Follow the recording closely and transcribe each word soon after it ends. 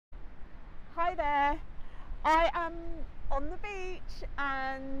Hi there. I am on the beach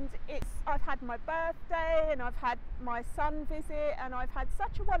and I've had my birthday and I've had my son visit and I've had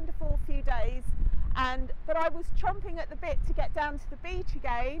such a wonderful few days, but I was chomping at the bit to get down to the beach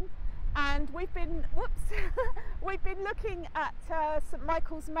again, and we've been looking at St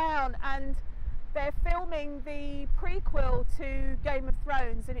Michael's Mount, and they're filming the prequel to Game of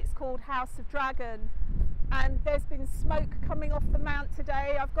Thrones and it's called House of Dragon. And there's been smoke coming off the mount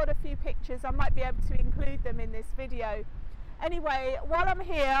today. I've got a few pictures, I might be able to include them in this video. Anyway, while I'm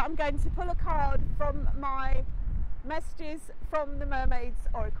here, I'm going to pull a card from my messages from the Mermaids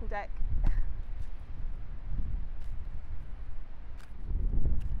Oracle deck.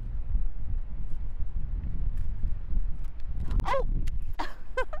 Oh!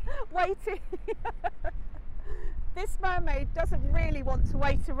 Waiting! This mermaid doesn't really want to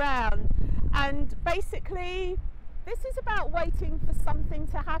wait around, and basically this is about waiting for something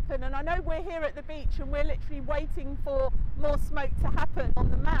to happen. And I know we're here at the beach and we're literally waiting for more smoke to happen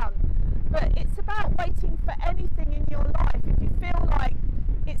on the mount, but it's about waiting for anything in your life. If you feel like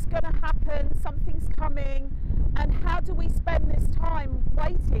it's going to happen, something's coming, and how do we spend this time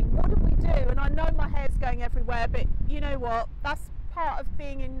waiting? What do we do? And I know my hair's going everywhere, but you know what, that's part of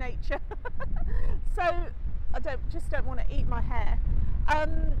being in nature. So I just don't want to eat my hair.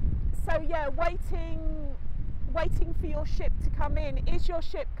 So yeah, waiting for your ship to come in. Is your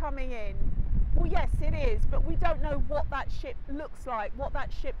ship coming in? Well, yes, it is, but we don't know what that ship looks like, what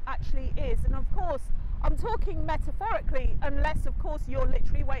that ship actually is. And of course, I'm talking metaphorically, unless of course you're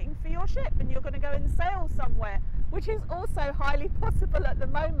literally waiting for your ship and you're going to go and sail somewhere, which is also highly possible at the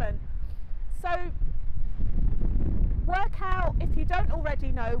moment. So work out, if you don't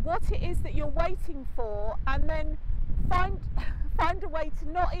already know, what it is that you're waiting for, and then find a way to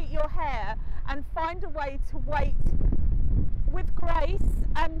not eat your hair, and find a way to wait with grace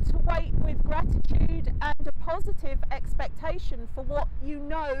and to wait with gratitude and a positive expectation for what you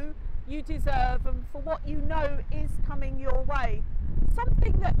know you deserve and for what you know is coming your way.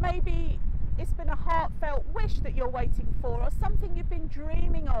 Something that maybe it's been a heartfelt wish that you're waiting for, or something you've been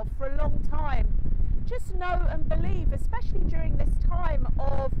dreaming of for a long time. Just know and believe, especially during this time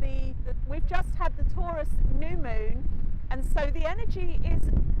of we've just had the Taurus new moon, and so the energy is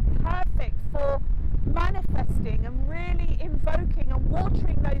perfect for manifesting and really invoking and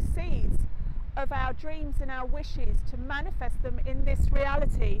watering those seeds of our dreams and our wishes to manifest them in this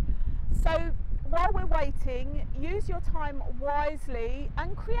reality. So while we're waiting, use your time wisely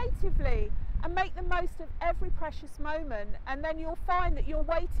and creatively and make the most of every precious moment, and then you'll find that your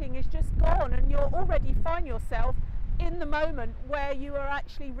waiting is just gone and you'll already find yourself in the moment where you are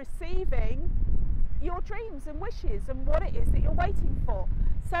actually receiving your dreams and wishes and what it is that you're waiting for.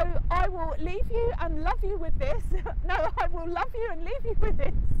 So I will leave you and love you with this. No, I will love you and leave you with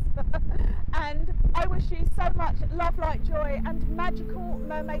this. And I wish you so much love, light, joy and magical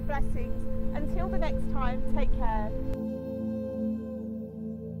mermaid blessings. Until the next time, take care.